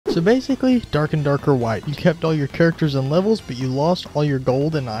So basically, Dark and Darker White. You kept all your characters and levels, but you lost all your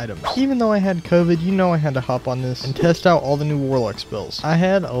gold and items. Even though I had COVID, you know I had to hop on this and test out all the new Warlock spells. I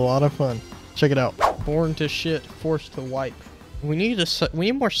had a lot of fun. Check it out. Born to shit, forced to wipe. We need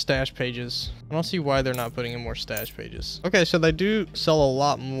more stash pages. I don't see why they're not putting in more stash pages. Okay, so they do sell a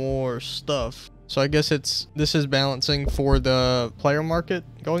lot more stuff. So I guess this is balancing for the player market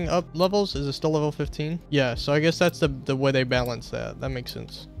going up levels. Is it still level 15? Yeah, so I guess that's the way they balance that. That makes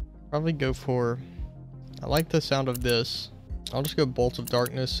sense. Probably go for, I like the sound of this. I'll just go Bolts of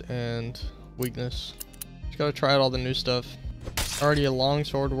Darkness and Weakness. Just gotta try out all the new stuff. Already a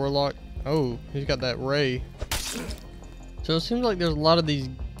longsword Warlock. Oh, he's got that ray. So it seems like there's a lot of these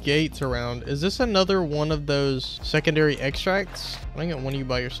gates around. Is this another one of those secondary extracts? I think get one of you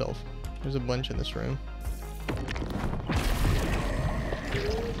by yourself. There's a bunch in this room.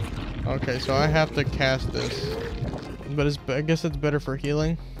 Okay, so I have to cast this. But I guess it's better for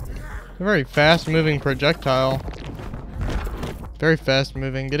healing. A very fast moving projectile. Very fast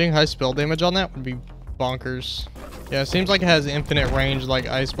moving. Getting high spell damage on that would be bonkers. Yeah, it seems like it has infinite range like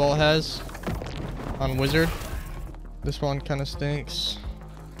Ice Ball has on Wizard. This one kind of stinks.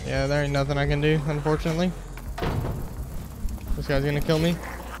 Yeah, there ain't nothing I can do, unfortunately. This guy's gonna kill me.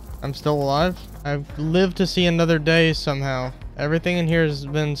 I'm still alive. I've lived to see another day somehow. Everything in here has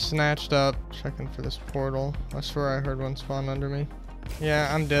been snatched up. Checking for this portal. I swear I heard one spawn under me.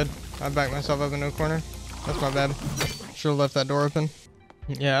 Yeah, I'm dead. I backed myself up into a corner. That's my bad. Should have left that door open.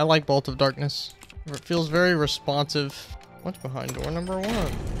 Yeah, I like Bolt of Darkness. It feels very responsive. What's behind door number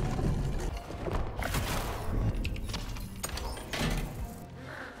 1?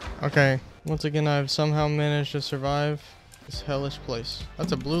 Okay. Once again, I've somehow managed to survive this hellish place.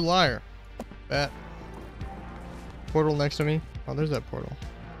 That's a blue lyre. Bat. Portal next to me. Oh, there's that portal.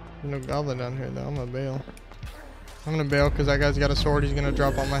 There's no goblin down here though. I'm gonna bail. I'm gonna bail because that guy's got a sword. He's gonna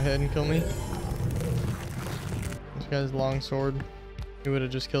drop on my head and kill me. This guy's long sword. He would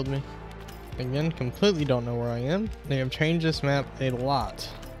have just killed me. Again, completely don't know where I am. They have changed this map a lot.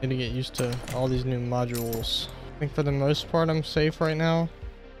 Need to get used to all these new modules. I think for the most part I'm safe right now.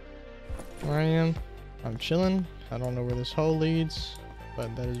 Where I am. I'm chilling. I don't know where this hole leads,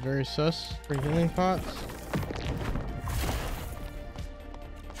 but that is very sus. 3 healing pots.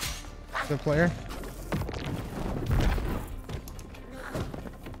 The player.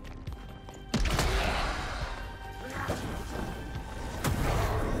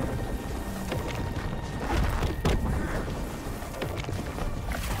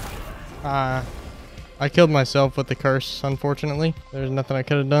 I killed myself with the curse, unfortunately. There's nothing I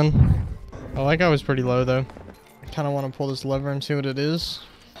could have done. I like I was pretty low though. I kind of want to pull this lever and see what it is.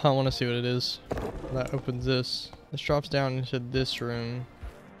 I want to see what it is. That opens this. This drops down into this room.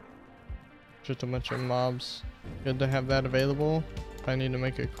 Just a bunch of mobs. Good to have that available. I need to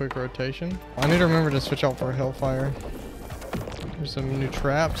make a quick rotation. I need to remember to switch out for Hellfire. There's some new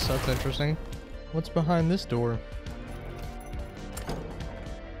traps. That's interesting. What's behind this door?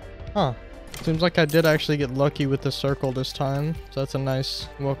 Huh. Seems like I did actually get lucky with the circle this time. So that's a nice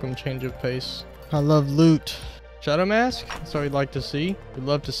welcome change of pace. I love loot. Shadow Mask? That's what we'd like to see. We'd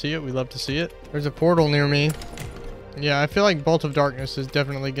love to see it. We'd love to see it. There's a portal near me. Yeah, I feel like Bolt of Darkness is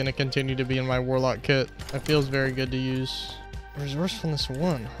definitely going to continue to be in my Warlock kit. It feels very good to use. Resourcefulness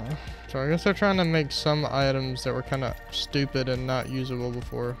 1, huh? So I guess they're trying to make some items that were kind of stupid and not usable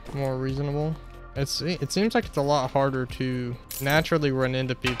before more reasonable. It seems like it's a lot harder to naturally run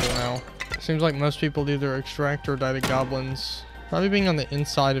into people now. Seems like most people either extract or die to goblins. Probably being on the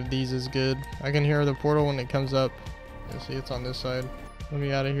inside of these is good. I can hear the portal when it comes up. You see it's on this side. Let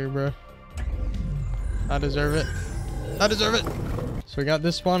me out of here, bro. I deserve it. I deserve it. So we got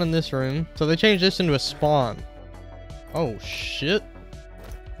this spawn in this room. So they changed this into a spawn. Oh shit.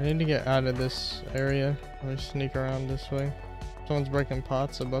 I need to get out of this area. Let me sneak around this way. Someone's breaking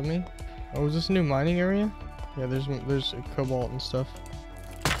pots above me. Oh, is this a new mining area? Yeah, there's cobalt and stuff.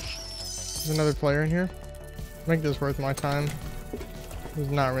 There's another player in here. Make this worth my time. It's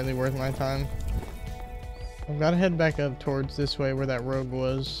not really worth my time. I've got to head back up towards this way where that rogue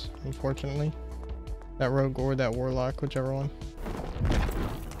was, unfortunately. That rogue or that warlock, whichever one.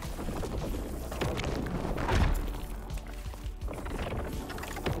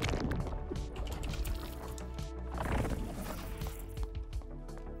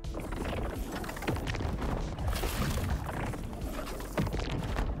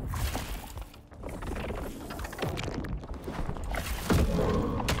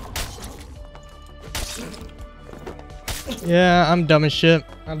 Yeah, I'm dumb as shit.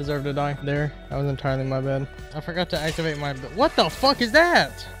 I deserve to die there. That was entirely my bad. I forgot to activate my... What the fuck is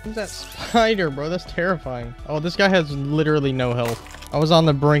that? Who's that spider, bro? That's terrifying. Oh, this guy has literally no health. I was on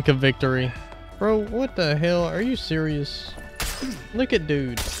the brink of victory. Bro, what the hell? Are you serious? Look at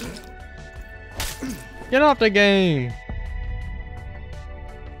dude. Get off the game.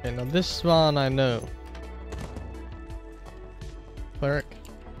 Okay, now this spawn I know. Cleric.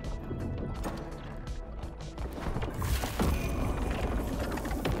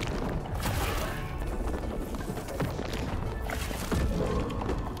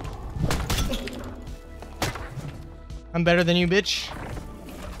 I'm better than you, bitch.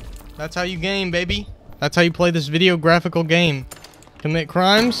 That's how you game, baby. That's how you play this video graphical game. Commit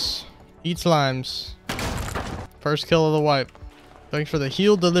crimes, eat slimes. First kill of the wipe. Thanks for the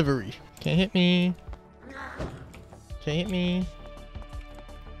heal delivery. Can't hit me. Can't hit me.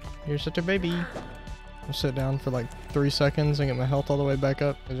 You're such a baby. I'll sit down for like 3 seconds and get my health all the way back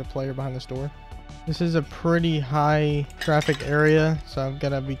up. There's a player behind this door. This is a pretty high traffic area, so I've got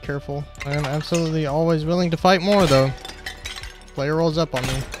to be careful. I am absolutely always willing to fight more though. Player rolls up on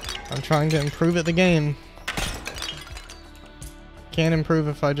me. I'm trying to improve at the game. Can't improve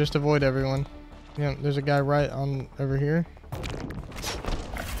if I just avoid everyone. Yeah, there's a guy right on over here.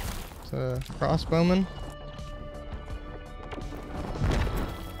 It's a crossbowman.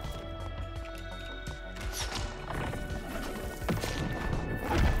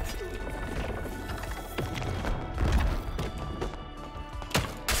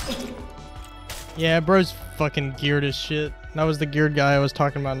 Yeah, bro's fucking geared as shit. That was the geared guy I was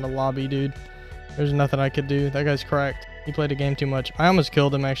talking about in the lobby, dude. There's nothing I could do. That guy's cracked. He played the game too much. I almost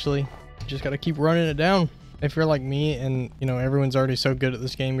killed him, actually. Just gotta keep running it down. If you're like me and, you know, everyone's already so good at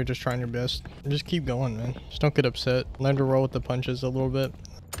this game, you're just trying your best. Just keep going, man. Just don't get upset. Learn to roll with the punches a little bit.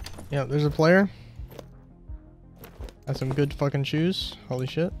 Yeah, there's a player. Got some good fucking shoes. Holy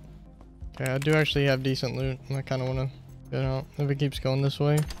shit. Okay, I do actually have decent loot. I kind of want to get out. If it keeps going this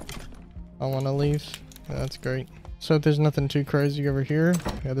way, I want to leave. Yeah, that's great. So if there's nothing too crazy over here.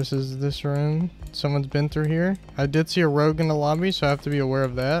 Yeah, this is this room. Someone's been through here. I did see a rogue in the lobby, so I have to be aware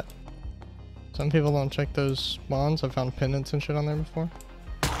of that. Some people don't check those spawns. I found pendants and shit on there before.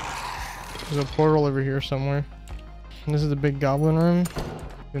 There's a portal over here somewhere. And this is the big goblin room.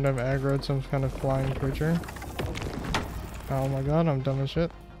 Dude, I've aggroed some kind of flying creature. Oh my god, I'm dumb as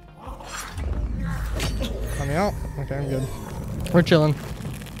shit. Let me out. Okay, I'm good. We're chilling.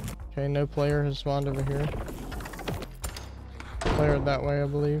 Okay, no player has spawned over here. Player that way, I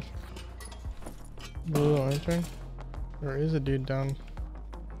believe. Blue lantern. There is a dude down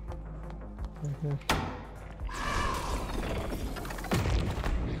right here.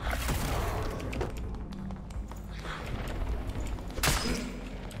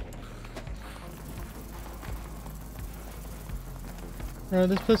 Bro,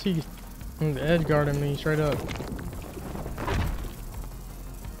 this pussy is edge guarding me straight up.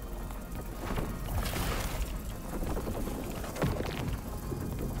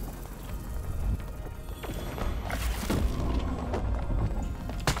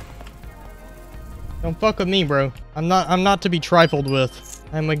 Don't fuck with me, bro. I'm not to be trifled with.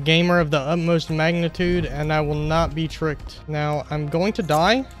 I'm a gamer of the utmost magnitude and I will not be tricked. Now, I'm going to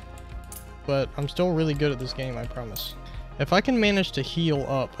die, but I'm still really good at this game, I promise. If I can manage to heal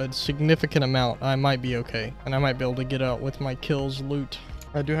up a significant amount, I might be okay. And I might be able to get out with my kills loot.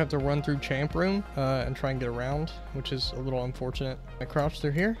 I do have to run through champ room and try and get around, which is a little unfortunate. I crouch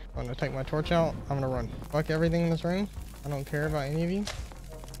through here. I'm gonna take my torch out. I'm gonna run. Fuck everything in this room. I don't care about any of you.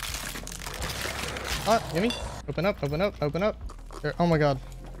 Ah, gimme. Open up, open up, open up. There, oh my god.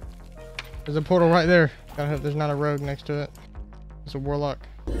 There's a portal right there. Gotta hope there's not a rogue next to it. It's a warlock.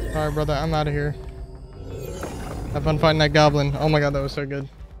 Alright, brother, I'm out of here. Have fun fighting that goblin. Oh my god, that was so good.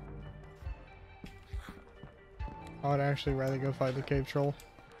 I would actually rather go fight the cave troll.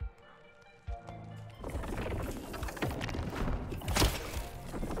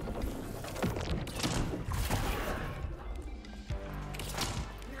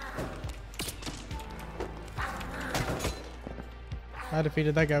 I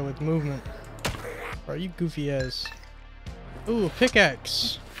defeated that guy with movement. Bro, you goofy ass. Ooh, a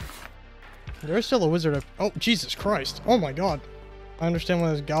pickaxe. There's still a wizard up. Oh, Jesus Christ. Oh my god. I understand why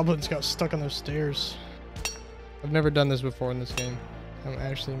those goblins got stuck on those stairs. I've never done this before in this game. I'm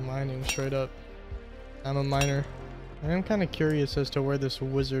actually mining straight up. I'm a miner. I am kind of curious as to where this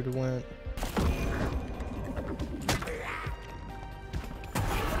wizard went.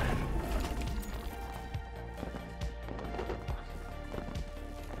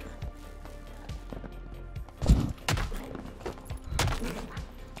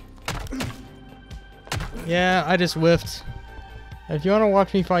 Yeah, I just whiffed. If you want to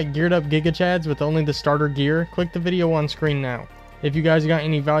watch me fight geared up Giga Chads with only the starter gear, click the video on screen now. If you guys got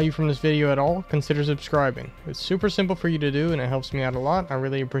any value from this video at all, consider subscribing. It's super simple for you to do and it helps me out a lot. I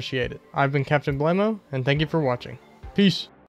really appreciate it. I've been Captainblammo, and thank you for watching. Peace.